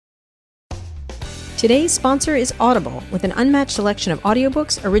Today's sponsor is Audible, with an unmatched selection of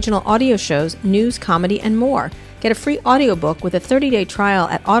audiobooks, original audio shows, news, comedy, and more. Get a free audiobook with a 30-day trial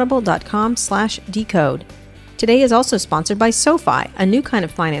at audible.com/decode. Today is also sponsored by SoFi, a new kind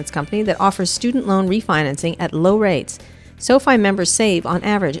of finance company that offers student loan refinancing at low rates. SoFi members save, on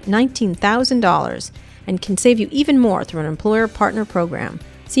average, $19,000 and can save you even more through an employer partner program.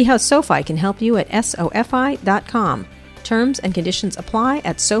 See how SoFi can help you at SoFi.com. Terms and conditions apply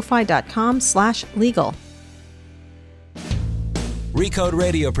at SoFi.com/legal. Recode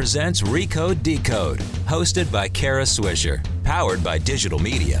Radio presents Recode Decode, hosted by Kara Swisher, powered by digital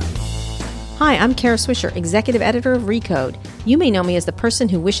media. Hi, I'm Kara Swisher, executive editor of Recode. You may know me as the person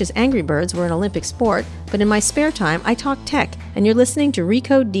who wishes Angry Birds were an Olympic sport, but in my spare time, I talk tech, and you're listening to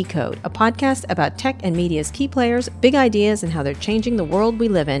Recode Decode, a podcast about tech and media's key players, big ideas, and how they're changing the world we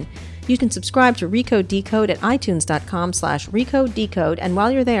live in. You can subscribe to Recode Decode at itunes.com/Recode Decode, and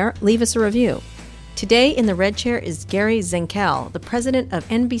while you're there, leave us a review. Today in the red chair is Gary Zenkel, the president of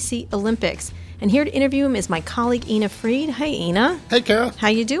NBC Olympics. And here to interview him is my colleague Ina Fried. Hey, Ina. Hey, Kara. How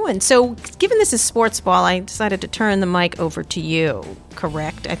you doing? So, given this is sports ball, I decided to turn the mic over to you.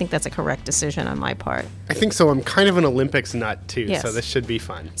 Correct? I think that's a correct decision on my part. I think so. I'm kind of an Olympics nut, too, Yes. so this should be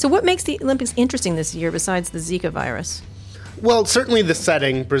fun. So what makes the Olympics interesting this year besides the Zika virus? Well, certainly the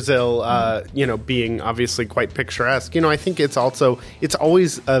setting, Brazil, being obviously quite picturesque. I think it's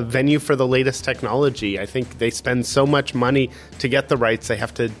always a venue for the latest technology. I think they spend so much money to get the rights. They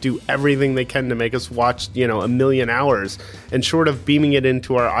have to do everything they can to make us watch, a million hours. And short of beaming it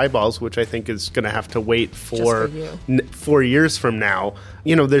into our eyeballs, which I think is going to have to wait for 4 years from now,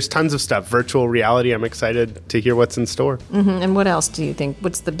 there's tons of stuff. Virtual reality, I'm excited to hear what's in store. Mm-hmm. And what else do you think?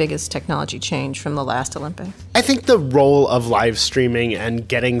 What's the biggest technology change from the last Olympics? I think the role of live streaming and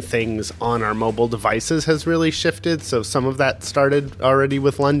getting things on our mobile devices has really shifted. So some of that started already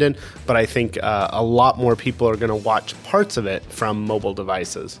with London, but I think a lot more people are going to watch parts of it from mobile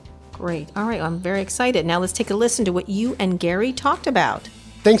devices. Great. All right. I'm very excited. Now let's take a listen to what you and Gary talked about.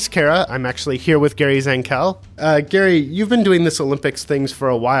 Thanks, Kara. I'm actually here with Gary Zenkel. Gary, you've been doing this Olympics things for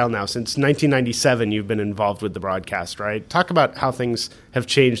a while now. Since 1997, you've been involved with the broadcast, right? Talk about how things have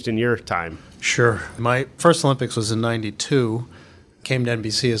changed in your time. Sure. My first Olympics was in 92. Came to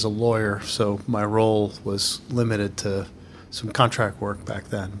NBC as a lawyer, so my role was limited to some contract work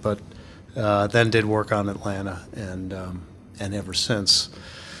back then. But then did work on Atlanta, and ever since.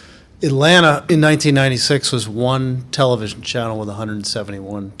 Atlanta in 1996 was one television channel with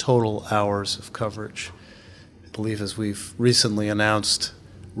 171 total hours of coverage. I believe, as we've recently announced,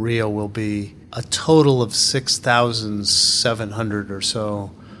 Rio will be a total of 6,700 or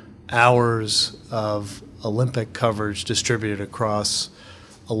so hours of Olympic coverage distributed across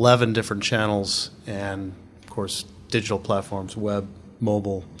 11 different channels and, of course, digital platforms, web,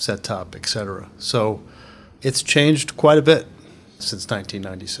 mobile, set-top, etc. So it's changed quite a bit since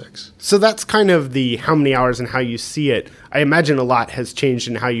 1996. So that's kind of the how many hours and how you see it. I imagine a lot has changed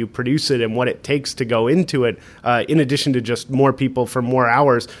in how you produce it and what it takes to go into it, in addition to just more people for more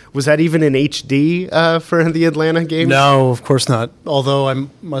hours. Was that even in HD for the Atlanta Games? No, of course not. Although I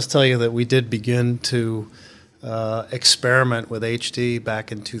must tell you that we did begin to experiment with HD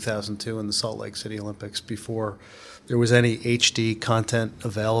back in 2002 in the Salt Lake City Olympics before there was any HD content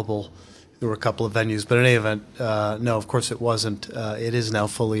available. There were a couple of venues, but in any event, no, of course it wasn't. It is now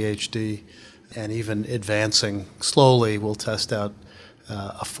fully HD, and even advancing slowly, we'll test out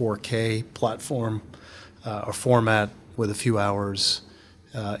a 4K platform or format with a few hours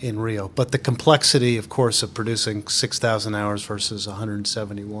in Rio. But the complexity, of course, of producing 6,000 hours versus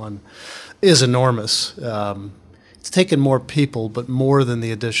 171 is enormous. It's taken more people, but more than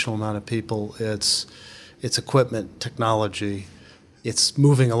the additional amount of people, it's equipment, technology. It's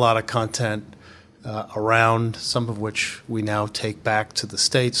moving a lot of content around, some of which we now take back to the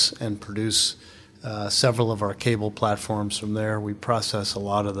States and produce several of our cable platforms from there. We process a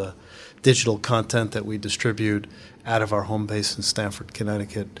lot of the digital content that we distribute out of our home base in Stamford,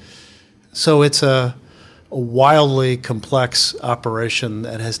 Connecticut. So it's a wildly complex operation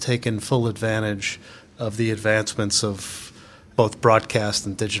that has taken full advantage of the advancements of both broadcast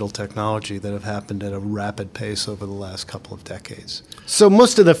and digital technology that have happened at a rapid pace over the last couple of decades. So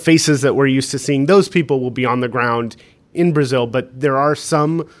most of the faces that we're used to seeing, those people will be on the ground in Brazil, but there are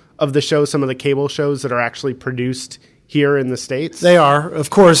some of the shows, some of the cable shows that are actually produced here in the States? They are. Of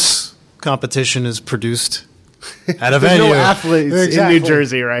course, competition is produced at a venue. No athletes in New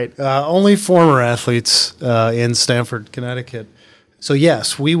Jersey, right? Only former athletes in Stamford, Connecticut. So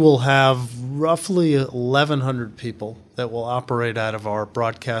yes, we will have roughly 1,100 people that will operate out of our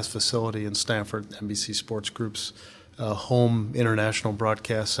broadcast facility in Stamford, NBC Sports Group's home international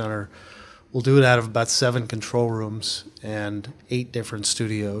broadcast center. We'll do it out of about 7 control rooms and 8 different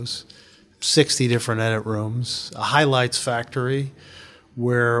studios, 60 different edit rooms, a highlights factory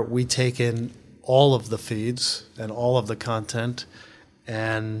where we take in all of the feeds and all of the content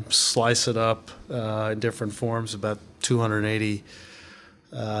and slice it up in different forms, about 280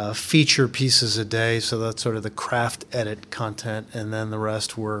 feature pieces a day. So that's sort of the craft edit content. And then the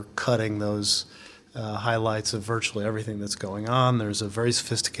rest we're cutting those highlights of virtually everything that's going on. There's a very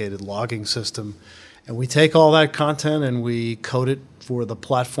sophisticated logging system. And we take all that content and we code it for the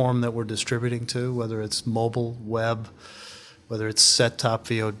platform that we're distributing to, whether it's mobile, web, whether it's set-top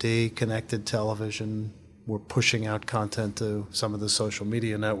VOD, connected television. We're pushing out content to some of the social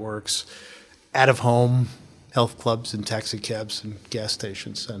media networks, out-of-home, health clubs and taxi cabs and gas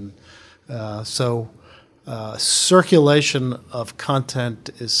stations. And so circulation of content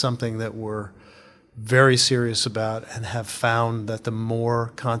is something that we're very serious about and have found that the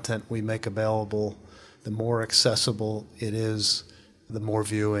more content we make available, the more accessible it is, the more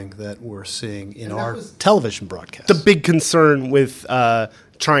viewing that we're seeing in our television broadcasts. The big concern with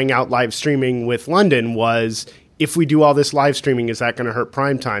trying out live streaming with London was, if we do all this live streaming, is that going to hurt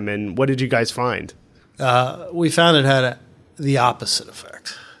primetime? And what did you guys find? We found it had the opposite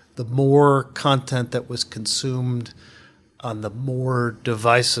effect. The more content that was consumed on the more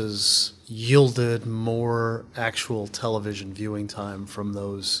devices yielded more actual television viewing time from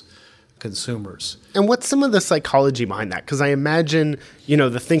those consumers. And what's some of the psychology behind that? Because I imagine,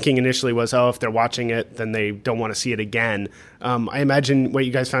 the thinking initially was, if they're watching it, then they don't want to see it again. I imagine what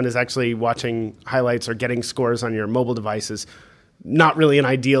you guys found is actually watching highlights or getting scores on your mobile devices, not really an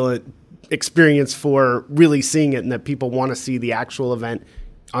ideal experience for really seeing it, and that people want to see the actual event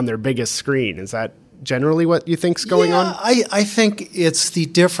on their biggest screen. Is that generally what you think's going on? I think it's the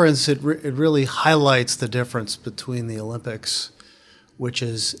difference. It really highlights the difference between the Olympics, which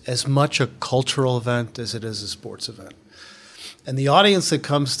is as much a cultural event as it is a sports event. And the audience that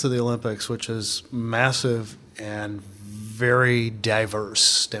comes to the Olympics, which is massive and very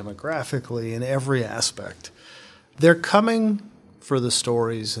diverse demographically in every aspect, they're coming for the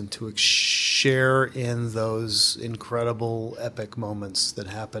stories and to share in those incredible epic moments that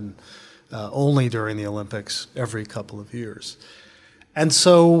happen only during the Olympics every couple of years. And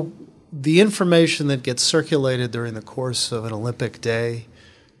so the information that gets circulated during the course of an Olympic day,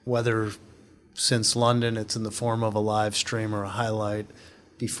 whether since London it's in the form of a live stream or a highlight,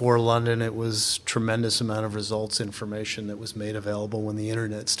 before London it was tremendous amount of results information that was made available when the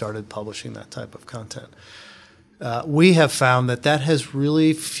internet started publishing that type of content. We have found that has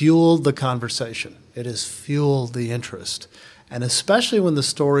really fueled the conversation. It has fueled the interest. And especially when the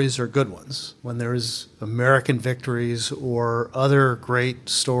stories are good ones, when there's American victories or other great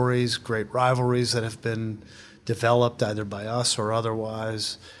stories, great rivalries that have been developed either by us or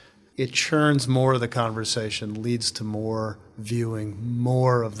otherwise, it churns more of the conversation, leads to more viewing,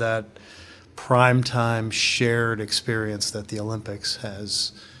 more of that primetime shared experience that the Olympics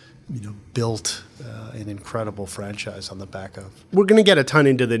has built an incredible franchise on the back of. We're going to get a ton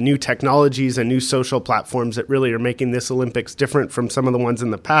into the new technologies and new social platforms that really are making this Olympics different from some of the ones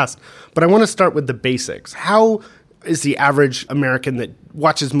in the past. But I want to start with the basics. How is the average American that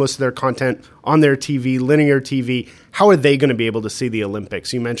watches most of their content on their TV, linear TV, how are they going to be able to see the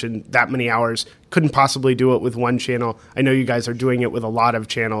Olympics? You mentioned that many hours. Couldn't possibly do it with one channel. I know you guys are doing it with a lot of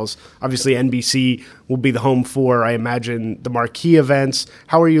channels. Obviously, NBC will be the home for, I imagine, the marquee events.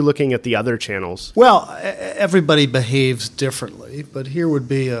 How are you looking at the other channels? Well, everybody behaves differently, but here would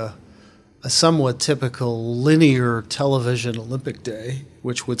be a somewhat typical linear television Olympic day,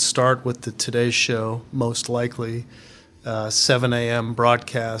 which would start with the Today Show, most likely, 7 a.m.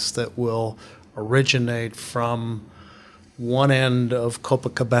 broadcast that will originate from one end of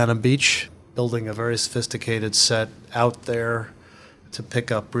Copacabana Beach, building a very sophisticated set out there to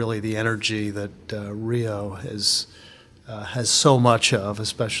pick up really the energy that Rio has so much of,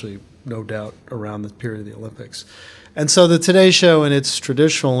 especially, no doubt, around the period of the Olympics. And so the Today Show, in its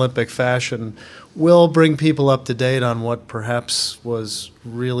traditional Olympic fashion, will bring people up to date on what perhaps was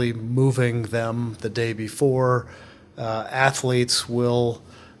really moving them the day before. Athletes will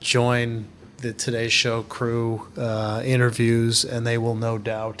join the Today Show crew interviews, and they will no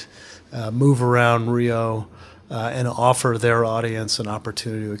doubt move around Rio and offer their audience an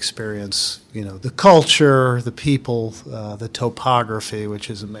opportunity to experience, the culture, the people, the topography, which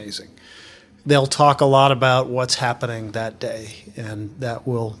is amazing. They'll talk a lot about what's happening that day, and that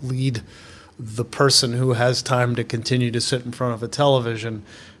will lead the person who has time to continue to sit in front of a television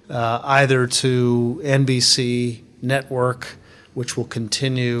either to NBC network, which will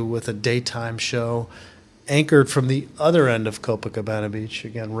continue with a daytime show, anchored from the other end of Copacabana Beach,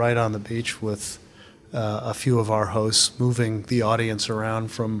 again, right on the beach with a few of our hosts moving the audience around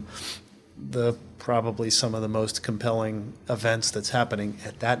from the probably some of the most compelling events that's happening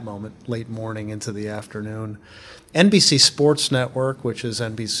at that moment, late morning into the afternoon. NBC Sports Network, which is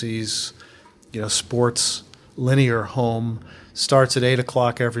NBC's sports linear home, starts at 8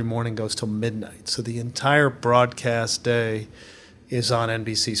 o'clock every morning, goes till midnight. So the entire broadcast day is on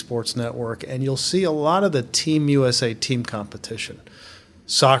NBC Sports Network, and you'll see a lot of the Team USA team competition.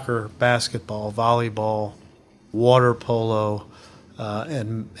 Soccer, basketball, volleyball, water polo,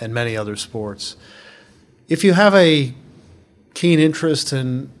 and many other sports. If you have a keen interest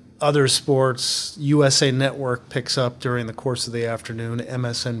in other sports, USA Network picks up during the course of the afternoon,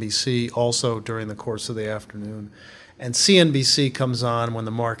 MSNBC also during the course of the afternoon, and CNBC comes on when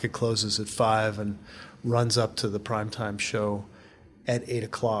the market closes at 5 and runs up to the primetime show at 8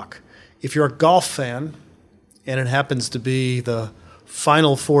 o'clock. If you're a golf fan, and it happens to be the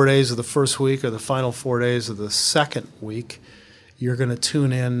final 4 days of the first week or the final 4 days of the second week, you're going to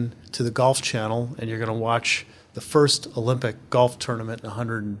tune in to the Golf Channel and you're going to watch the first Olympic golf tournament in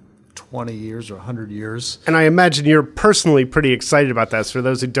 120 years or 100 years. And I imagine you're personally pretty excited about that. So for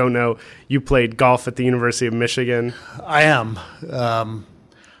those who don't know, you played golf at the University of Michigan. I am.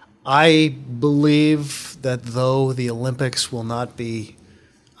 I believe that though the Olympics will not be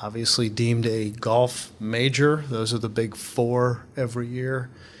obviously deemed a golf major, those are the big four every year,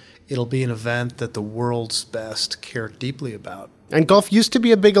 it'll be an event that the world's best care deeply about. And golf used to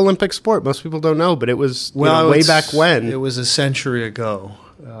be a big Olympic sport. Most people don't know, but it was way back when. It was a century ago,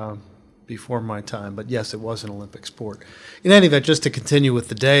 before my time. But yes, it was an Olympic sport. In any event, just to continue with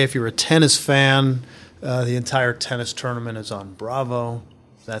the day, if you're a tennis fan, the entire tennis tournament is on Bravo.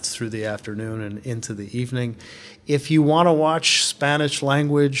 That's through the afternoon and into the evening. If you want to watch Spanish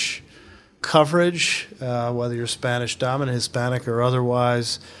language coverage, whether you're Spanish dominant, Hispanic, or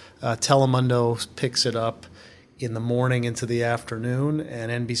otherwise, Telemundo picks it up in the morning into the afternoon,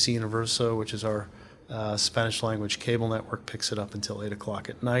 and NBC Universo, which is our Spanish language cable network, picks it up until 8 o'clock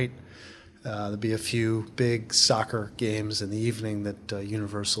at night. There'll be a few big soccer games in the evening that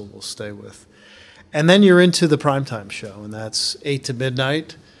Universal will stay with. And then you're into the primetime show, and that's 8 to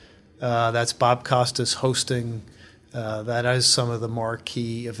midnight. That's Bob Costas hosting. That is some of the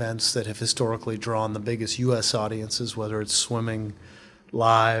marquee events that have historically drawn the biggest U.S. audiences, whether it's swimming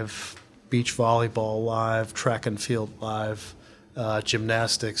live, beach volleyball live, track and field live,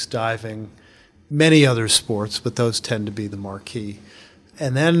 gymnastics, diving, many other sports, but those tend to be the marquee.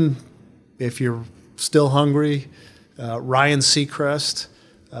 And then if you're still hungry, Ryan Seacrest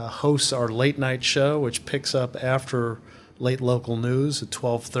hosts our late night show, which picks up after late local news at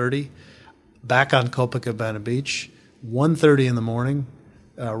 12:30, back on Copacabana Beach, 1:30 in the morning,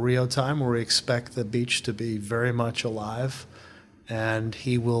 Rio time, where we expect the beach to be very much alive. And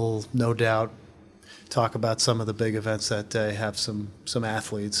he will no doubt talk about some of the big events that day, have some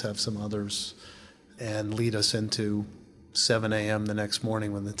athletes, have some others, and lead us into 7 a.m. the next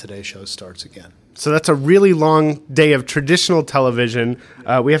morning when the Today Show starts again. So that's a really long day of traditional television.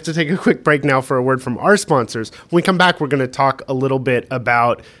 We have to take a quick break now for a word from our sponsors. When we come back, we're going to talk a little bit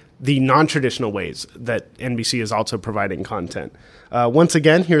about the non-traditional ways that NBC is also providing content. Once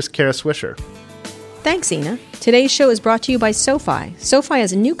again, here's Kara Swisher. Thanks, Ina. Today's show is brought to you by SoFi. SoFi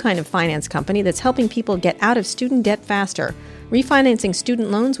is a new kind of finance company that's helping people get out of student debt faster. Refinancing student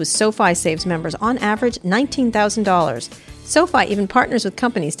loans with SoFi saves members on average $19,000. SoFi even partners with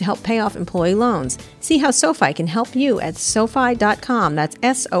companies to help pay off employee loans. See how SoFi can help you at SoFi.com. That's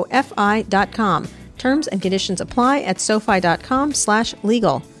SoFi.com. Terms and conditions apply at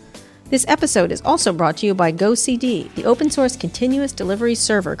SoFi.com/legal. This episode is also brought to you by GoCD, the open-source continuous delivery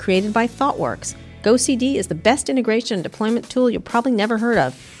server created by ThoughtWorks. GoCD is the best integration and deployment tool you'll probably never heard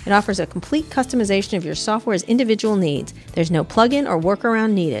of. It offers a complete customization of your software's individual needs. There's no plugin or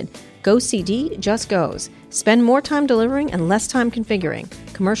workaround needed. GoCD just goes. Spend more time delivering and less time configuring.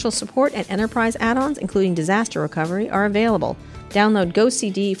 Commercial support and enterprise add-ons, including disaster recovery, are available. Download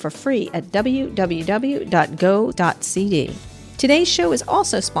GoCD for free at www.go.cd. Today's show is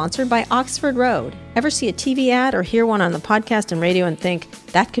also sponsored by Oxford Road. Ever see a TV ad or hear one on the podcast and radio and think,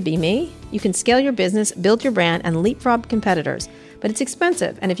 that could be me? You can scale your business, build your brand, and leapfrog competitors. But it's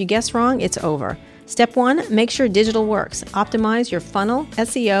expensive, and if you guess wrong, it's over. Step 1, make sure digital works. Optimize your funnel,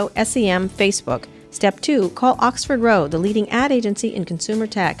 SEO, SEM, Facebook. Step 2, call Oxford Road, the leading ad agency in consumer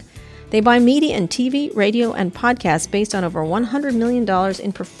tech. They buy media and TV, radio, and podcasts based on over $100 million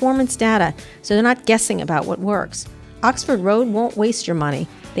in performance data, so they're not guessing about what works. Oxford Road won't waste your money.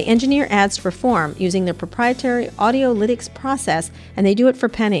 They engineer ads to perform using their proprietary audiolytics process, and they do it for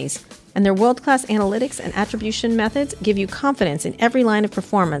pennies. And their world-class analytics and attribution methods give you confidence in every line of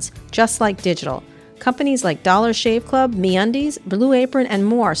performance, just like digital. Companies like Dollar Shave Club, MeUndies, Blue Apron, and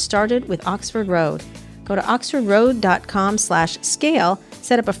more started with Oxford Road. Go to oxfordroad.com/scale,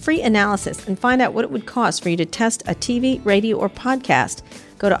 set up a free analysis, and find out what it would cost for you to test a TV, radio, or podcast.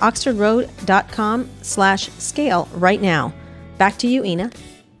 Go to oxfordroad.com/scale right now. Back to you, Ina.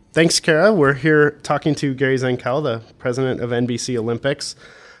 Thanks, Kara. We're here talking to Gary Zenkel, the president of NBC Olympics.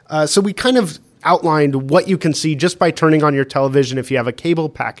 So we kind of outlined what you can see just by turning on your television if you have a cable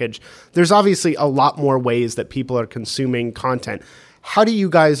package. There's obviously a lot more ways that people are consuming content. How do you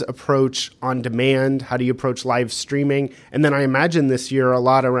guys approach on demand? How do you approach live streaming? And then I imagine this year a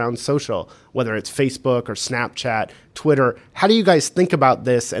lot around social, whether it's Facebook or Snapchat, Twitter. How do you guys think about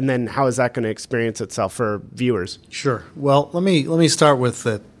this? And then how is that going to experience itself for viewers? Sure. Well, let me start with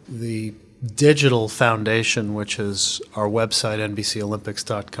the digital foundation, which is our website,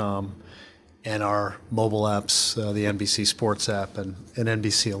 NBCOlympics.com, and our mobile apps, the NBC Sports app and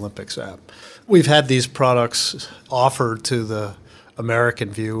NBC Olympics app. We've had these products offered to the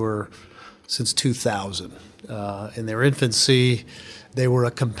American viewer since 2000. In their infancy, they were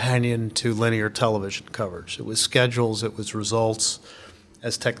a companion to linear television coverage. It was schedules, it was results.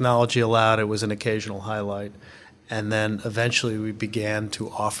 As technology allowed, it was an occasional highlight. And then eventually we began to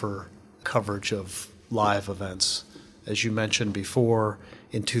offer coverage of live events. As you mentioned before,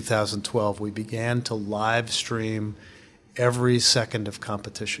 in 2012, we began to live stream every second of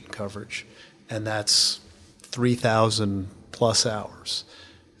competition coverage, and that's 3,000 plus hours.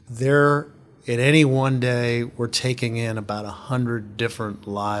 There, in any one day, we're taking in about 100 different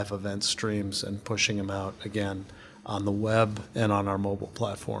live event streams and pushing them out again on the web and on our mobile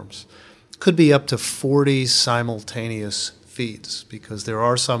platforms. Could be up to 40 simultaneous feeds, because there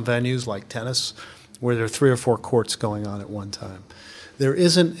are some venues like tennis where there are 3 or 4 courts going on at one time. There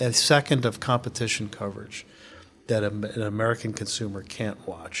isn't a second of competition coverage that an American consumer can't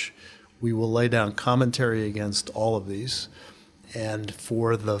watch. We will lay down commentary against all of these. And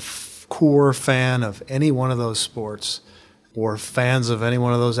for the core fan of any one of those sports, or fans of any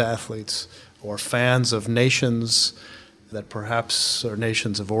one of those athletes, or fans of nations that perhaps are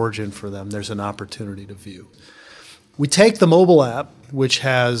nations of origin for them, there's an opportunity to view. We take the mobile app, which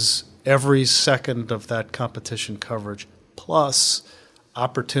has every second of that competition coverage, plus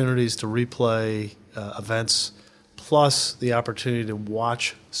opportunities to replay events, plus the opportunity to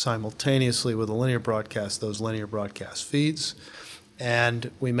watch simultaneously with a linear broadcast, those linear broadcast feeds,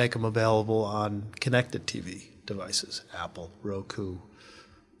 and we make them available on connected TV devices, Apple, Roku,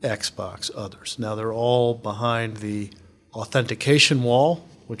 Xbox, others. Now, they're all behind the authentication wall,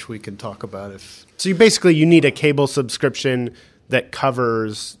 which we can talk about if... So you need a cable subscription that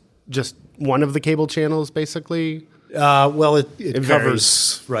covers just one of the cable channels, basically? Well, it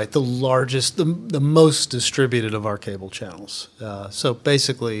covers, right, the largest, the most distributed of our cable channels. So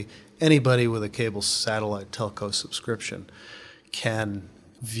basically, anybody with a cable satellite telco subscription can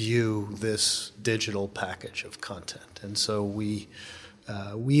view this digital package of content. And so we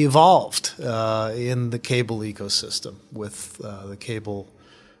evolved in the cable ecosystem with the cable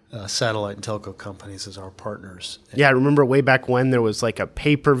satellite and telco companies as our partners. Yeah, I remember way back when there was like a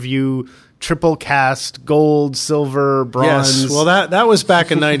pay-per-view triple cast, gold, silver, bronze. Yes, well, that was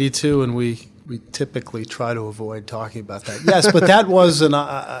back in 92, and we typically try to avoid talking about that. Yes, but that was an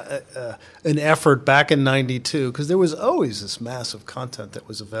effort back in 92, because there was always this massive content that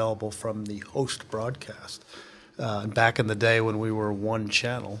was available from the host broadcast. And back in the day when we were one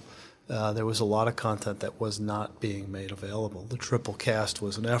channel, there was a lot of content that was not being made available. The triple cast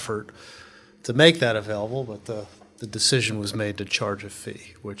was an effort to make that available, but the decision was made to charge a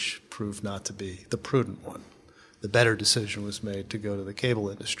fee, which proved not to be the prudent one. The better decision was made to go to the cable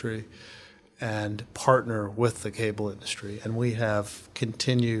industry and partner with the cable industry. And we have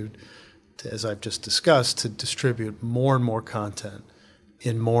continued, as I've just discussed, to distribute more and more content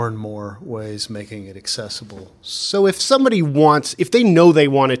in more and more ways, making it accessible. So if somebody if they know they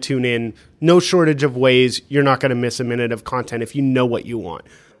want to tune in, no shortage of ways, you're not going to miss a minute of content if you know what you want.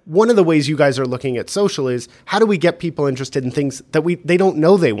 One of the ways you guys are looking at social is, how do we get people interested in things that they don't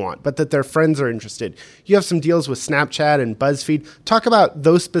know they want, but that their friends are interested? You have some deals with Snapchat and BuzzFeed. Talk about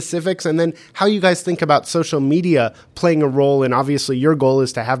those specifics, and then how you guys think about social media playing a role. And obviously your goal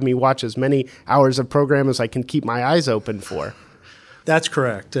is to have me watch as many hours of program as I can keep my eyes open for. That's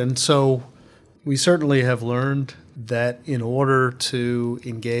correct. And so we certainly have learned that in order to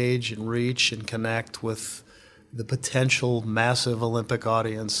engage and reach and connect with the potential massive Olympic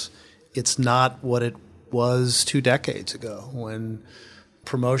audience, it's not what it was 2 decades ago when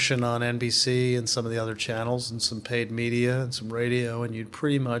promotion on NBC and some of the other channels and some paid media and some radio, and you'd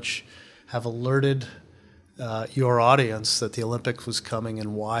pretty much have alerted your audience that the Olympics was coming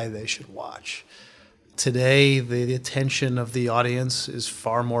and why they should watch. Today, the attention of the audience is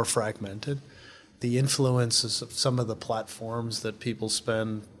far more fragmented. The influences of some of the platforms that people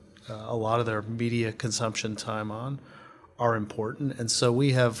spend a lot of their media consumption time on are important. And so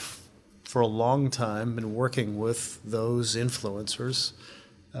we have, for a long time, been working with those influencers,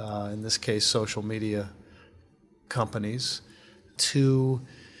 in this case social media companies, to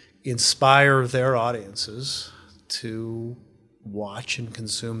inspire their audiences to watch and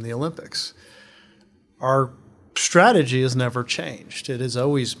consume the Olympics. Our strategy has never changed. It has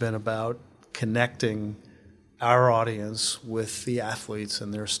always been about connecting our audience with the athletes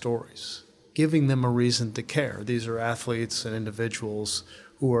and their stories, giving them a reason to care. These are athletes and individuals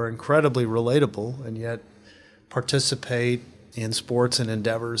who are incredibly relatable and yet participate in sports and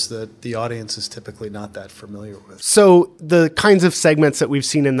endeavors that the audience is typically not that familiar with. So the kinds of segments that we've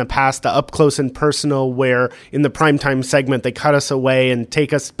seen in the past, the up close and personal, where in the primetime segment they cut us away and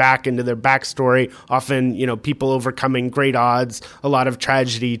take us back into their backstory, often, people overcoming great odds, a lot of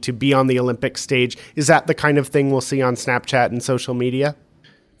tragedy to be on the Olympic stage. Is that the kind of thing we'll see on Snapchat and social media?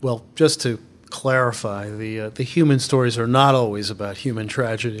 Well, just to clarify, the human stories are not always about human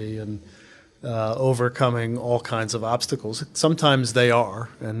tragedy and overcoming all kinds of obstacles. Sometimes they are,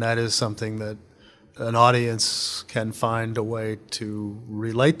 and that is something that an audience can find a way to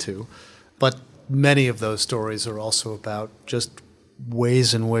relate to. But many of those stories are also about just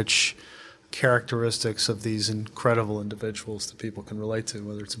ways in which characteristics of these incredible individuals that people can relate to,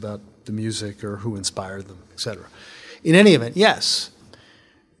 whether it's about the music or who inspired them, etc. In any event, yes,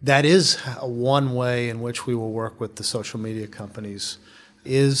 that is one way in which we will work with the social media companies,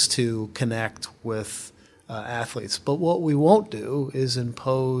 is to connect with athletes. But what we won't do is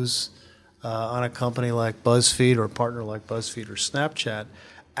impose on a company like BuzzFeed or a partner like BuzzFeed or Snapchat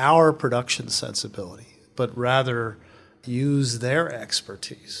our production sensibility, but rather use their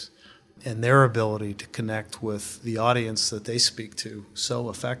expertise and their ability to connect with the audience that they speak to so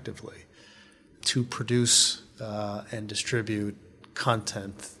effectively to produce and distribute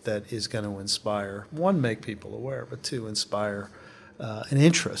content that is going to inspire, one, make people aware, but two, inspire an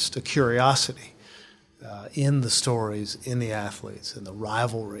interest, a curiosity in the stories, in the athletes, in the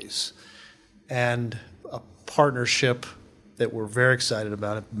rivalries, and a partnership that we're very excited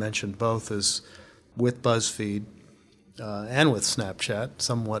about. I mentioned both is with BuzzFeed and with Snapchat,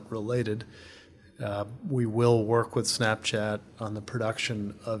 somewhat related. We will work with Snapchat on the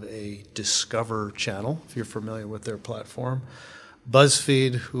production of a Discover channel, if you're familiar with their platform.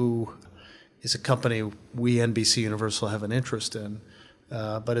 BuzzFeed, who is a company we, NBC Universal, have an interest in,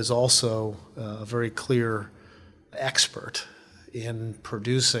 but is also a very clear expert in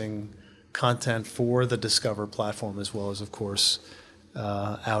producing content for the Discover platform, as well as, of course,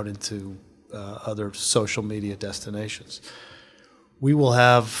 out into other social media destinations. We will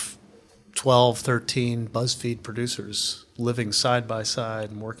have 12, 13 BuzzFeed producers living side by side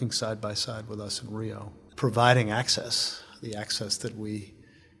and working side by side with us in Rio, providing access, the access that we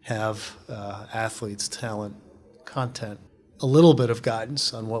have, athletes, talent, content, a little bit of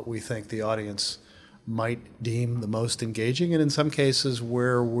guidance on what we think the audience might deem the most engaging, and in some cases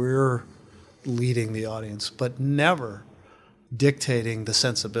where we're leading the audience, but never dictating the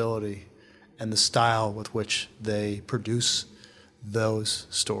sensibility and the style with which they produce those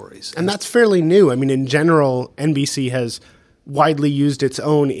stories. And that's fairly new. I mean, in general, NBC has widely used its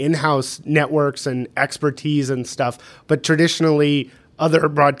own in-house networks and expertise and stuff, but traditionally other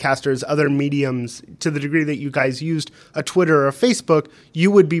broadcasters, other mediums, to the degree that you guys used a Twitter or a Facebook, you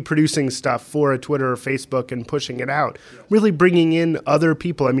would be producing stuff for a Twitter or Facebook and pushing it out, really bringing in other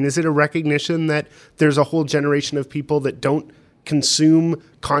people. I mean, is it a recognition that there's a whole generation of people that don't consume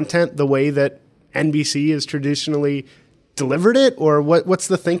content the way that NBC has traditionally delivered it, or what's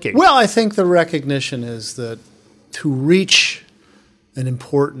the thinking? Well, I think the recognition is that to reach an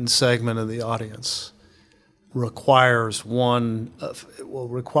important segment of the audience requires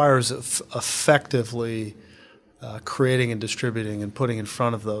effectively creating and distributing and putting in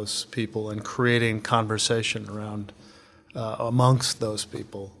front of those people and creating conversation around amongst those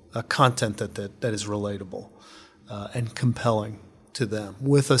people content that is relatable and compelling to them,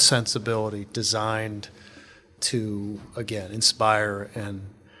 with a sensibility designed to, again, inspire and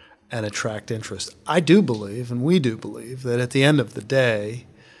attract interest. I do believe, and we do believe, that at the end of the day,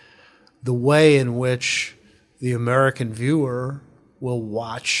 the way in which the American viewer will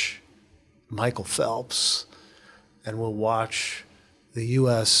watch Michael Phelps and will watch the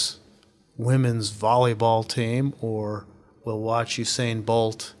U.S. women's volleyball team or We'll watch Usain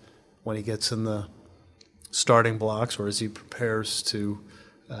Bolt when he gets in the starting blocks or as he prepares to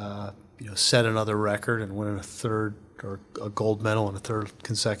set another record and win a third or a gold medal in a third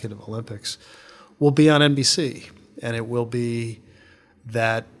consecutive Olympics. Will be on NBC, and it will be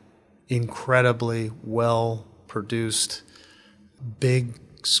that incredibly well-produced, big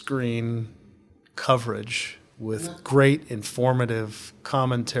screen coverage with great informative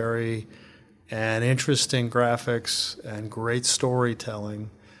commentary and interesting graphics and great storytelling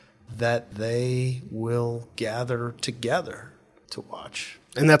that they will gather together to watch.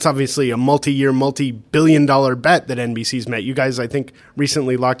 And that's obviously a multi-year, multi-billion-dollar bet that NBC's met. You guys, I think,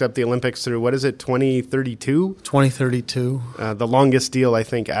 recently locked up the Olympics through, 2032? 2032. The longest deal, I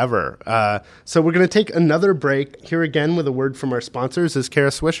think, ever. So we're going to take another break. Here again with a word from our sponsors is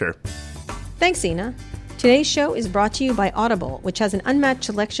Kara Swisher. Thanks, Ina. Today's show is brought to you by Audible, which has an unmatched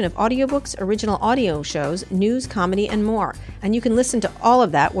selection of audiobooks, original audio shows, news, comedy, and more. And you can listen to all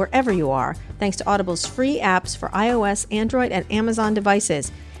of that wherever you are, thanks to Audible's free apps for iOS, Android, and Amazon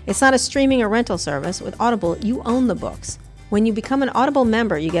devices. It's not a streaming or rental service. With Audible, you own the books. When you become an Audible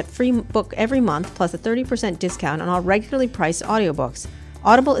member, you get free book every month, plus a 30% discount on all regularly priced audiobooks.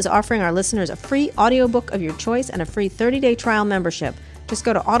 Audible is offering our listeners a free audiobook of your choice and a free 30-day trial membership. Just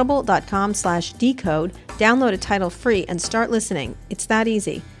go to audible.com/decode, download a title free, and start listening. It's that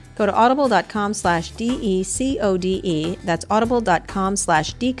easy. Go to audible.com/DECODE, that's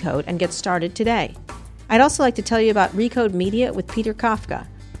audible.com/decode, and get started today. I'd also like to tell you about Recode Media with Peter Kafka.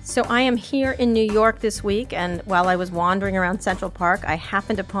 So I am here in New York this week, and while I was wandering around Central Park, I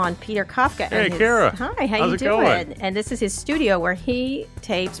happened upon Peter Kafka. Hey, Kara. Hi, how How's you it doing? going? And this is his studio where he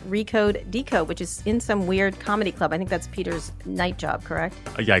tapes Recode, Decode, which is in some weird comedy club. I think that's Peter's night job, correct?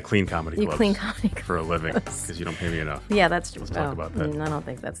 Yeah, I clean comedy You clubs clean comedy clubs. for a living because you don't pay me enough. Yeah, that's true. Let's talk about that. I don't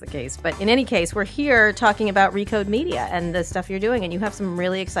think that's the case. But in any case, we're here talking about Recode Media and the stuff you're doing. And you have some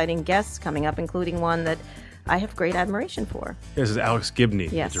really exciting guests coming up, including one that I have great admiration for. This is Alex Gibney,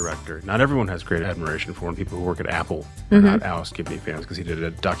 Yes. the director. Not everyone has great admiration for him. People who work at Apple are not Alex Gibney fans because he did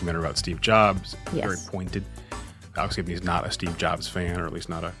a documentary about Steve Jobs, Yes. very pointed. Alex Gibney is not a Steve Jobs fan, or at least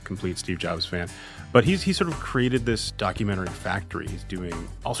not a complete Steve Jobs fan. But he sort of created this documentary factory. He's doing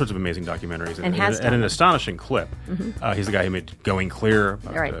all sorts of amazing documentaries And has at done an them. astonishing clip. He's the guy who made Going Clear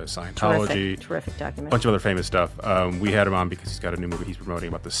about Right. Scientology. Terrific A documentary. bunch of other famous stuff. We had him on because he's got a new movie he's promoting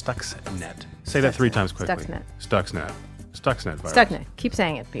about the Stuxnet. Say that 3 times quickly. Stuxnet. Stuxnet virus. Stuxnet. Keep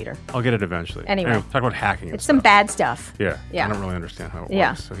saying it, Peter. I'll get it eventually. Anyway. Talk about hacking. And It's some stuff. bad stuff. Yeah. Yeah. I don't really understand how it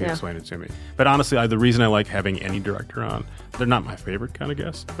Yeah, works, so he yeah. explained it to me. But honestly, the reason I like having any director on, they're not my favorite kind of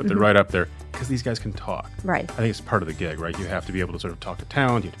guests, but they're right up there because these guys can talk. Right. I think it's part of the gig, right? You have to be able to sort of talk to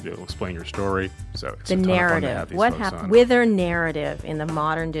talent. You have to be able to explain your story. So it's The a ton of fun to have narrative. these What folks happened on. with their narrative in the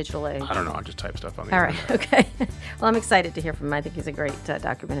modern digital age? I don't know. I just type stuff on the All right. internet. Okay. Well, I'm excited to hear from him. I think he's a great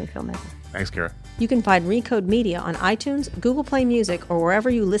documentary filmmaker. Thanks, Kara. You can find Recode Media on iTunes, Google Play Music, or wherever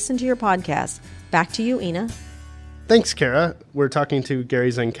you listen to your podcasts. Back to you, Ina. Thanks, Kara. We're talking to Gary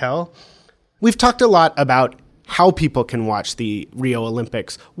Zenkel. We've talked a lot about how people can watch the Rio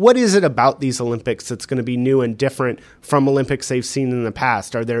Olympics. What is it about these Olympics that's going to be new and different from Olympics they've seen in the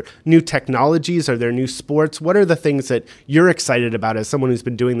past? Are there new technologies? Are there new sports? What are the things that you're excited about as someone who's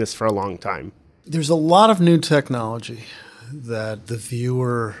been doing this for a long time? There's a lot of new technology that the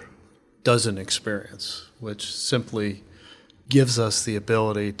viewer doesn't experience, which simply gives us the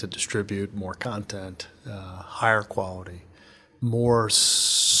ability to distribute more content, higher quality, more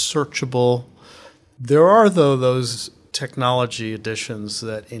searchable. There are, though, those technology additions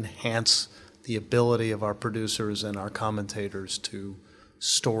that enhance the ability of our producers and our commentators to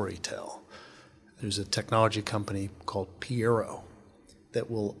storytell. There's a technology company called Piero that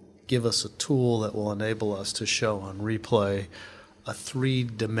will give us a tool that will enable us to show on replay a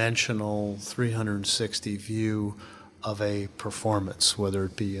three-dimensional, 360 view of a performance, whether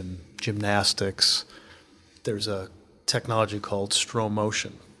it be in gymnastics. There's a technology called slow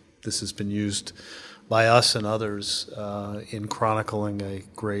motion. This has been used by us and others in chronicling a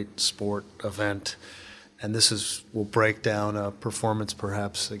great sport event. And this will break down a performance,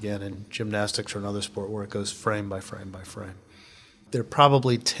 perhaps, again, in gymnastics or another sport where it goes frame by frame by frame. There are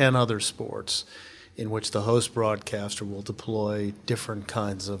probably 10 other sports in which the host broadcaster will deploy different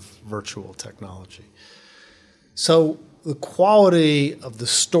kinds of virtual technology. So the quality of the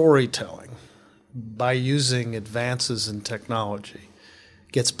storytelling by using advances in technology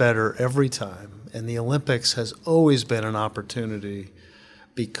gets better every time. And the Olympics has always been an opportunity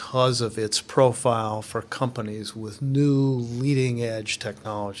because of its profile for companies with new leading-edge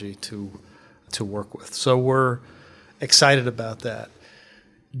technology to work with. So we're excited about that.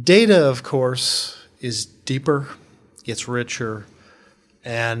 Data, of course, is deeper, gets richer,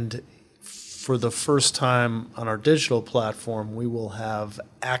 and for the first time on our digital platform, we will have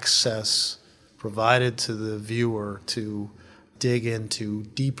access provided to the viewer to dig into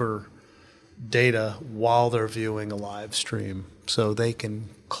deeper data while they're viewing a live stream. So they can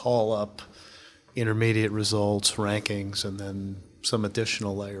call up intermediate results, rankings, and then some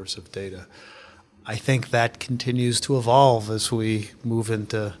additional layers of data. I think that continues to evolve as we move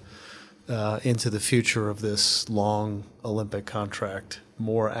into the future of this long Olympic contract,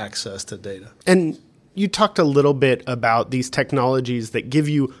 more access to data. And you talked a little bit about these technologies that give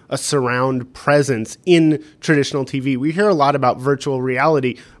you a surround presence in traditional TV. We hear a lot about virtual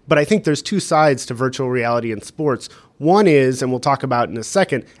reality, but I think there's two sides to virtual reality in sports. One is, and we'll talk about in a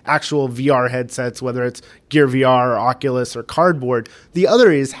second, actual VR headsets, whether it's Gear VR or Oculus or Cardboard. The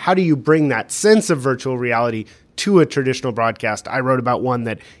other is, how do you bring that sense of virtual reality to a traditional broadcast? I wrote about one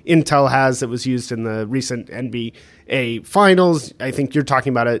that Intel has that was used in the recent NBA finals. I think you're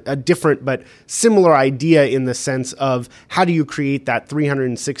talking about a different but similar idea in the sense of how do you create that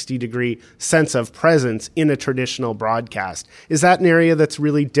 360-degree sense of presence in a traditional broadcast? Is that an area that's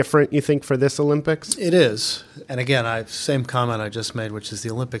really different, you think, for this Olympics? It is. And again, same comment I just made, which is the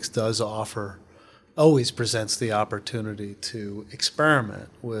Olympics always presents the opportunity to experiment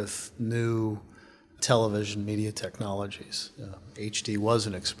with new television media technologies. HD was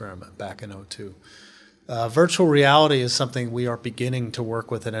an experiment back in 2002. Virtual reality is something we are beginning to work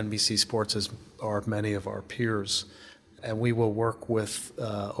with at NBC Sports, as are many of our peers. And we will work with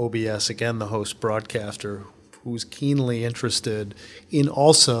OBS, again, the host broadcaster, who's keenly interested in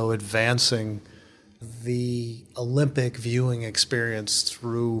also advancing the Olympic viewing experience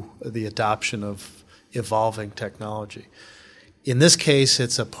through the adoption of evolving technology. In this case,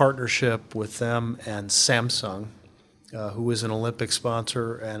 it's a partnership with them and Samsung, who is an Olympic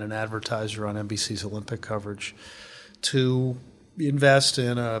sponsor and an advertiser on NBC's Olympic coverage, to invest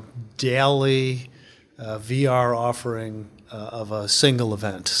in a daily VR offering of a single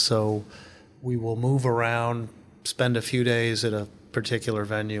event. So we will move around, spend a few days at a particular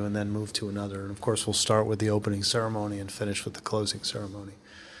venue, and then move to another. And of course, we'll start with the opening ceremony and finish with the closing ceremony.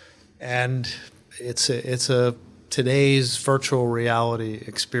 And it's a today's virtual reality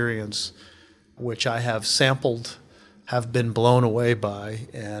experience, which I have sampled, have been blown away by,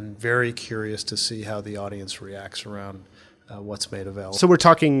 and very curious to see how the audience reacts around what's made available. So we're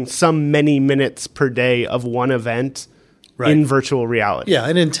talking some many minutes per day of one event in virtual reality. Yeah,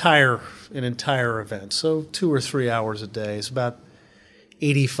 an entire event. So 2 or 3 hours a day. It's about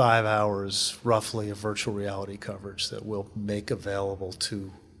 85 hours roughly of virtual reality coverage that we'll make available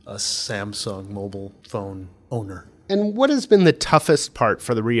to a Samsung mobile phone owner. And what has been the toughest part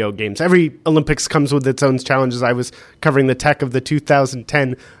for the Rio Games? Every Olympics comes with its own challenges. I was covering the tech of the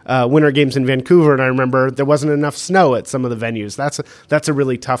 2010 Winter Games in Vancouver, and I remember there wasn't enough snow at some of the venues. That's a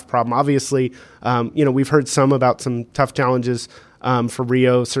really tough problem. Obviously, we've heard some about some tough challenges for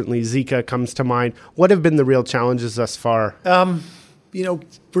Rio. Certainly Zika comes to mind. What have been the real challenges thus far?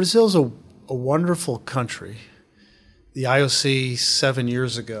 Brazil's a wonderful country. The IOC 7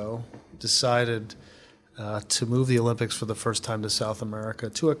 years ago decided to move the Olympics for the first time to South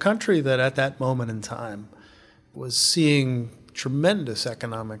America, to a country that at that moment in time was seeing tremendous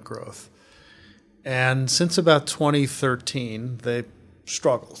economic growth. And since about 2013, they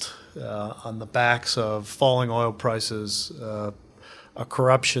struggled on the backs of falling oil prices, a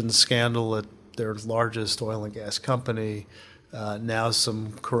corruption scandal at their largest oil and gas company, now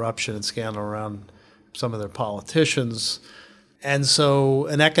some corruption and scandal around some of their politicians. And so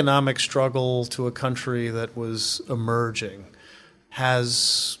an economic struggle to a country that was emerging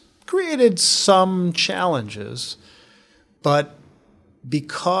has created some challenges. But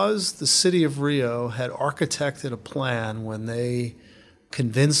because the city of Rio had architected a plan when they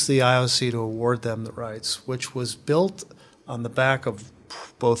convinced the IOC to award them the rights, which was built on the back of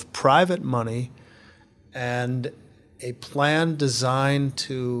both private money and a plan designed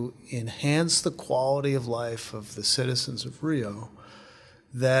to enhance the quality of life of the citizens of Rio,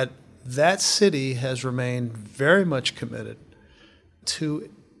 that city has remained very much committed to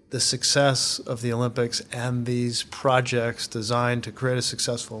the success of the Olympics and these projects designed to create a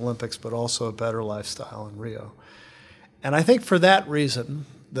successful Olympics, but also a better lifestyle in Rio. And I think for that reason,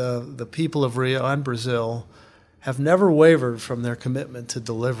 the people of Rio and Brazil have never wavered from their commitment to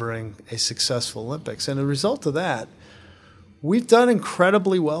delivering a successful Olympics. And as a result of that, we've done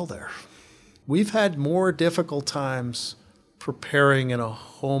incredibly well there. We've had more difficult times preparing in a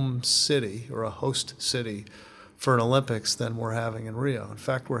home city or a host city for an Olympics than we're having in Rio. In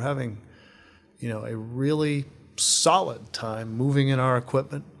fact, we're having, a really solid time moving in our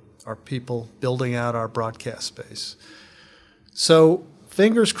equipment, our people, building out our broadcast space. So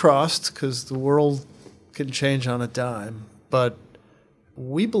fingers crossed, because the world can change on a dime, but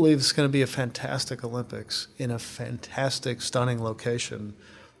we believe it's going to be a fantastic Olympics in a fantastic, stunning location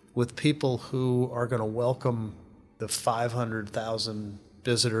with people who are going to welcome the 500,000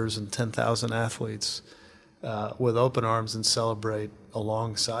 visitors and 10,000 athletes with open arms and celebrate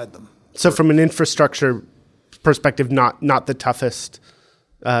alongside them. So from an infrastructure perspective, not the toughest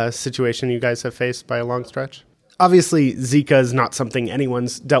situation you guys have faced by a long stretch? Obviously, Zika is not something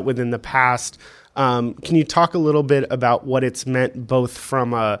anyone's dealt with in the past. Can you talk a little bit about what it's meant both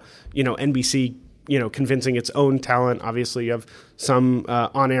from NBC, convincing its own talent? Obviously, you have some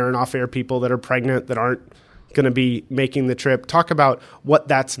on-air and off-air people that are pregnant that aren't going to be making the trip. Talk about what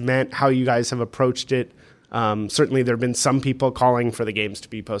that's meant, how you guys have approached it. Certainly, there have been some people calling for the games to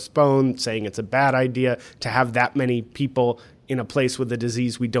be postponed, saying it's a bad idea to have that many people in a place with a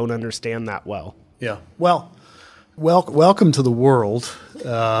disease we don't understand that well. Yeah. Well, welcome to the world.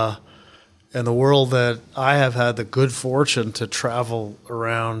 And the world that I have had the good fortune to travel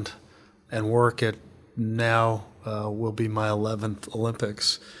around and work at now will be my 11th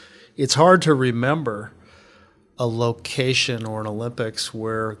Olympics. It's hard to remember a location or an Olympics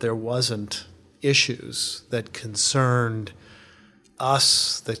where there wasn't issues that concerned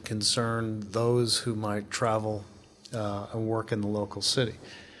us, that concerned those who might travel and work in the local city.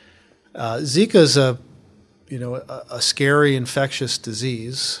 Zika is a scary infectious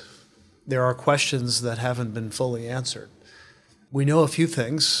disease. There are questions that haven't been fully answered. We know a few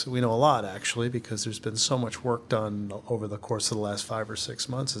things. We know a lot, actually, because there's been so much work done over the course of the last 5 or 6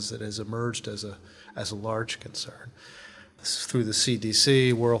 months as it has emerged as a large concern. This is through the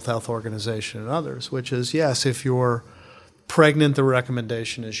CDC, World Health Organization, and others, which is, yes, if you're pregnant, the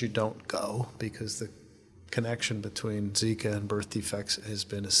recommendation is you don't go because the connection between Zika and birth defects has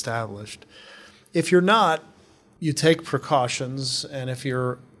been established. If you're not, you take precautions, and if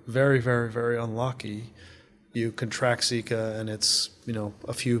you're very, very, very unlucky, you contract Zika, and it's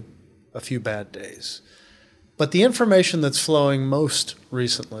a few bad days. But the information that's flowing most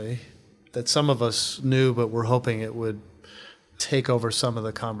recently, that some of us knew, but we're hoping it would take over some of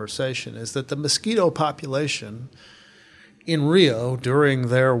the conversation, is that the mosquito population in Rio during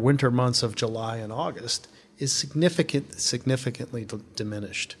their winter months of July and August is significantly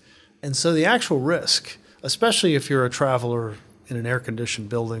diminished, and so the actual risk, especially if you're a traveler in an air-conditioned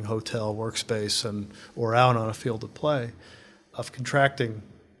building, hotel, workspace, or out on a field of play, of contracting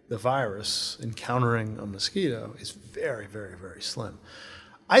the virus, encountering a mosquito, is very, very, very slim.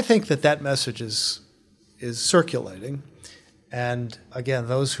 I think that message is circulating. And again,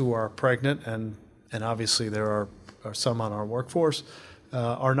 those who are pregnant, and obviously there are some on our workforce,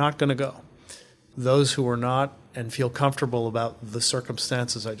 are not going to go. Those who are not and feel comfortable about the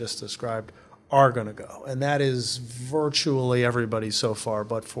circumstances I just described are going to go. And that is virtually everybody so far,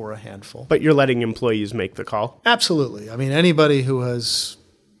 but for a handful. But you're letting employees make the call? Absolutely. I mean, anybody who has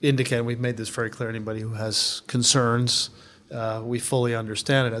indicated, we've made this very clear, anybody who has concerns, we fully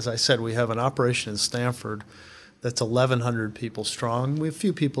understand it. As I said, we have an operation in Stanford that's 1,100 people strong. A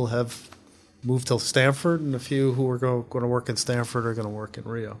few people have moved to Stanford, and a few who are going to work in Stanford are going to work in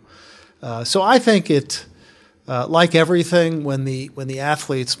Rio. So I think it... like everything, when the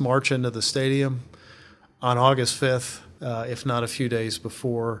athletes march into the stadium on August 5th, if not a few days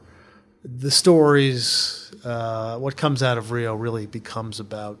before, the stories, what comes out of Rio really becomes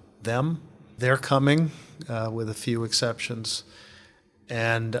about them. They're coming, with a few exceptions,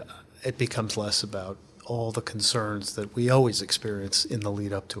 and it becomes less about all the concerns that we always experience in the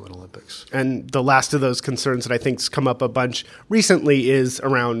lead up to an Olympics. And the last of those concerns that I think's come up a bunch recently is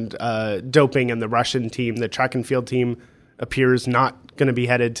around doping and the Russian team. The track and field team appears not going to be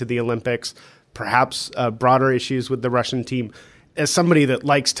headed to the Olympics. Perhaps broader issues with the Russian team. As somebody that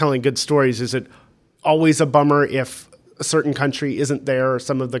likes telling good stories, is it always a bummer if a certain country isn't there or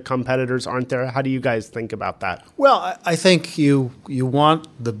some of the competitors aren't there? How do you guys think about that? Well, I think you want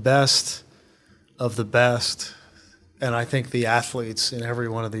the best of the best, and I think the athletes in every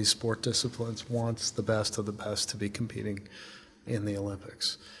one of these sport disciplines wants the best of the best to be competing in the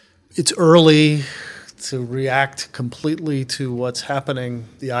Olympics. It's early to react completely to what's happening.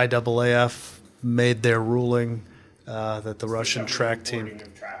 The IAAF made their ruling that the Russian track team,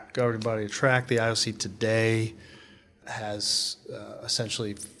 governing body of track, the IOC today has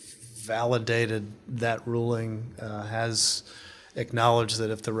essentially validated that ruling, has acknowledged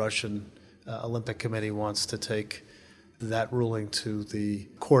that if the Russian Olympic Committee wants to take that ruling to the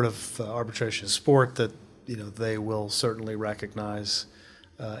Court of Arbitration of Sport, that they will certainly recognize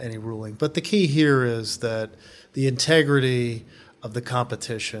any ruling. But the key here is that the integrity of the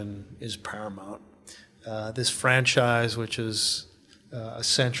competition is paramount. This franchise, which is a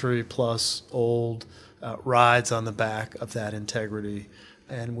century plus old, rides on the back of that integrity.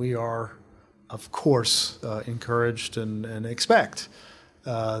 And we are, of course, encouraged and expect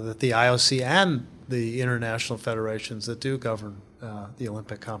that the IOC and the international federations that do govern the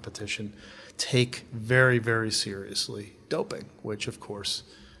Olympic competition take very, very seriously doping, which, of course,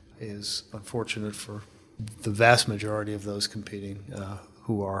 is unfortunate for the vast majority of those competing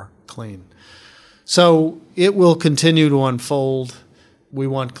who are clean. So it will continue to unfold. We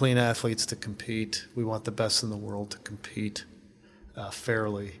want clean athletes to compete. We want the best in the world to compete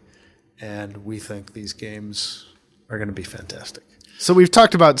fairly. And we think these games are going to be fantastic. So we've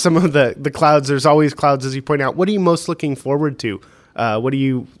talked about some of the clouds. There's always clouds, as you point out. What are you most looking forward to? What do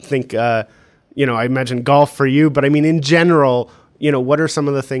you think, I imagine golf for you, but I mean, in general, what are some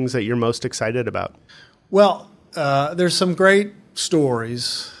of the things that you're most excited about? Well, there's some great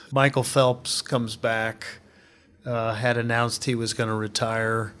stories. Michael Phelps comes back, had announced he was going to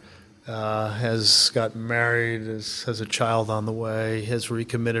retire, has gotten married, has a child on the way, has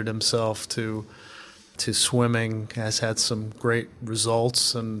recommitted himself to swimming, has had some great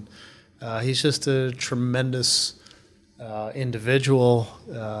results, and he's just a tremendous individual.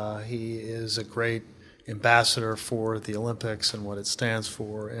 He is a great ambassador for the Olympics and what it stands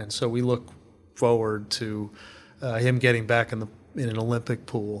for, and so we look forward to him getting back in an Olympic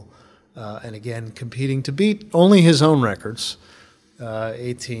pool and again competing to beat only his own records,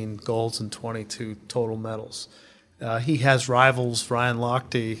 18 golds and 22 total medals. He has rivals. Ryan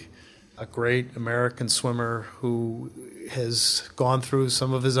Lochte, a great American swimmer who has gone through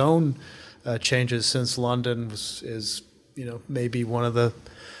some of his own changes since London, is maybe one of the,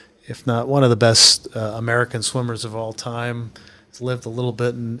 if not one of the best American swimmers of all time. He's lived a little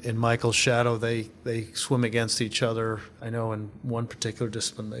bit in Michael's shadow. They swim against each other. I know in one particular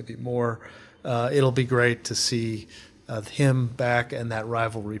discipline, maybe more. It'll be great to see him back and that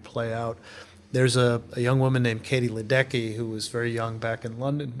rivalry play out. There's a young woman named Katie Ledecky who was very young back in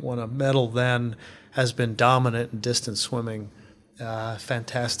London, won a medal then, has been dominant in distance swimming.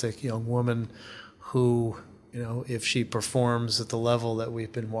 Fantastic young woman who, if she performs at the level that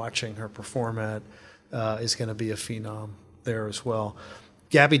we've been watching her perform at, is going to be a phenom there as well.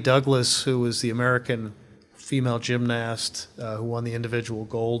 Gabby Douglas, who was the American female gymnast who won the individual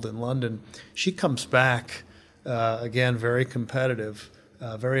gold in London, she comes back, again, very competitive,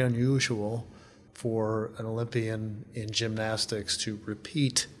 very unusual for an Olympian in gymnastics to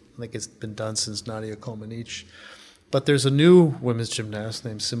repeat. I think it's been done since Nadia Comaneci. But there's a new women's gymnast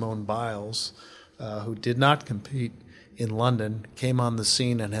named Simone Biles who did not compete in London, came on the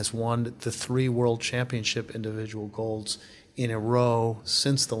scene and has won the 3 World Championship individual golds in a row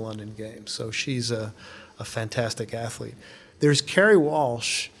since the London Games. So she's a fantastic athlete. There's Kerry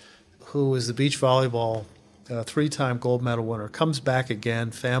Walsh, who is the beach volleyball 3-time gold medal winner, comes back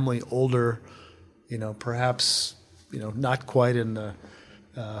again, family older, perhaps, not quite in the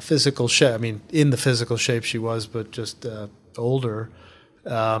physical shape. I mean, in the physical shape she was, but just older.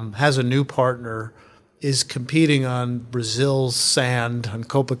 Has a new partner, is competing on Brazil's sand on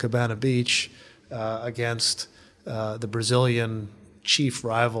Copacabana Beach against the Brazilian chief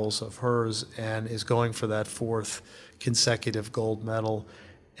rivals of hers, and is going for that 4th consecutive gold medal.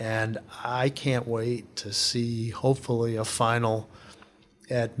 And I can't wait to see, hopefully, a final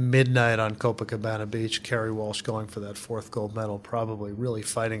at midnight on Copacabana Beach, Kerry Walsh going for that 4th gold medal, probably really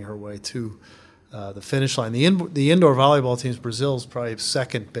fighting her way to the finish line. The indoor volleyball teams, Brazil's probably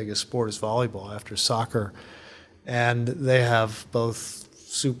 2nd biggest sport is volleyball after soccer, and they have both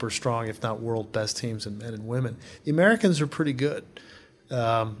super strong, if not world best teams in men and women. The Americans are pretty good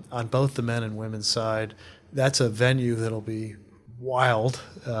on both the men and women's side. That's a venue that'll be wild,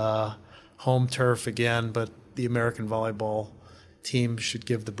 home turf again, but the American volleyball team should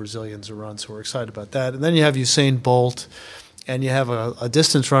give the Brazilians a run, so we're excited about that. And then you have Usain Bolt, and you have a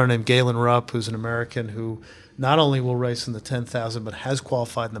distance runner named Galen Rupp, who's an American who not only will race in the 10,000, but has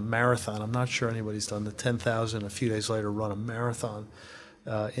qualified in the marathon. I'm not sure anybody's done the 10,000, a few days later run a marathon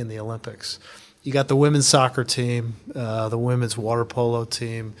in the Olympics. You got the women's soccer team, the women's water polo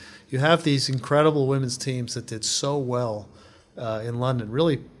team. You have these incredible women's teams that did so well in London.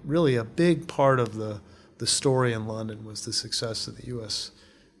 Really, really a big part of the story in London was the success of the U.S.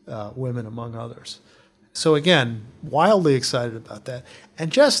 Women, among others. So again, wildly excited about that.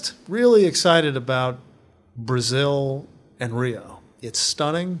 And just really excited about Brazil and Rio. It's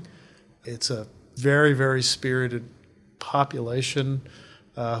stunning. It's a very, very spirited population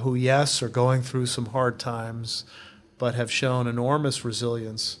who, yes, are going through some hard times, but have shown enormous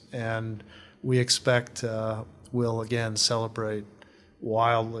resilience. And we expect will again celebrate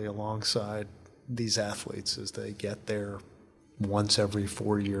wildly alongside these athletes as they get their once every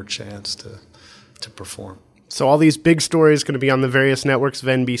 4-year chance to perform. So all these big stories going to be on the various networks of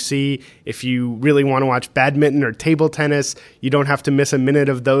NBC. If you really want to watch badminton or table tennis, you don't have to miss a minute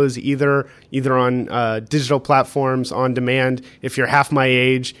of those either on digital platforms, on demand. If you're half my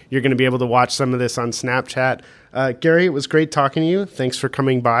age, you're going to be able to watch some of this on Snapchat. Gary, it was great talking to you. Thanks for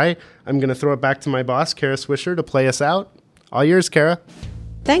coming by. I'm going to throw it back to my boss, Kara Swisher, to play us out. All yours, Kara.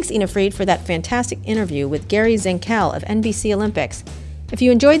 Thanks, Ina Fried, for that fantastic interview with Gary Zenkel of NBC Olympics. If you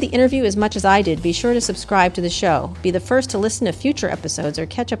enjoyed the interview as much as I did, be sure to subscribe to the show. Be the first to listen to future episodes or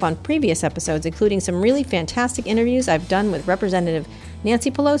catch up on previous episodes, including some really fantastic interviews I've done with Representative Nancy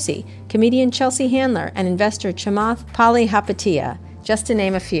Pelosi, comedian Chelsea Handler, and investor Chamath Palihapitiya, just to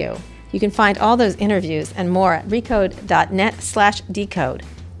name a few. You can find all those interviews and more at recode.net/decode.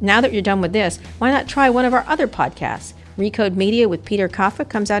 Now that you're done with this, why not try one of our other podcasts? Recode Media with Peter Kafka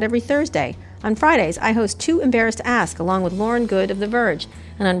comes out every Thursday. On Fridays, I host Too Embarrassed to Ask along with Lauren Good of The Verge.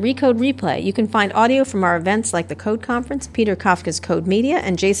 And on Recode Replay, you can find audio from our events like the Code Conference, Peter Kafka's Code Media,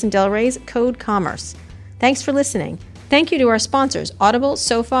 and Jason Del Rey's Code Commerce. Thanks for listening. Thank you to our sponsors, Audible,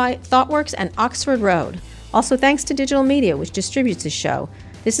 SoFi, ThoughtWorks, and Oxford Road. Also thanks to Digital Media, which distributes the show.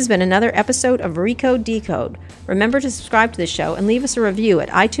 This has been another episode of Recode Decode. Remember to subscribe to the show and leave us a review at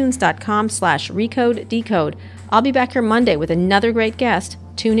itunes.com/Recode Decode. I'll be back here Monday with another great guest.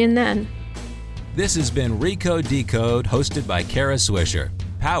 Tune in then. This has been Recode Decode, hosted by Kara Swisher,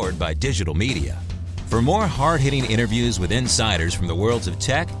 powered by Digital Media. For more hard-hitting interviews with insiders from the worlds of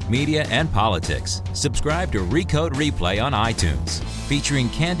tech, media, and politics, subscribe to Recode Replay on iTunes, featuring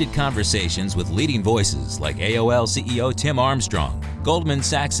candid conversations with leading voices like AOL CEO Tim Armstrong, Goldman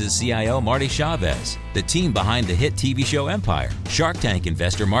Sachs' CIO Marty Chavez, the team behind the hit TV show Empire, Shark Tank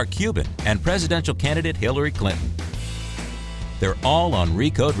investor Mark Cuban, and presidential candidate Hillary Clinton. They're all on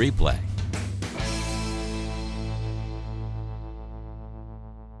Recode Replay.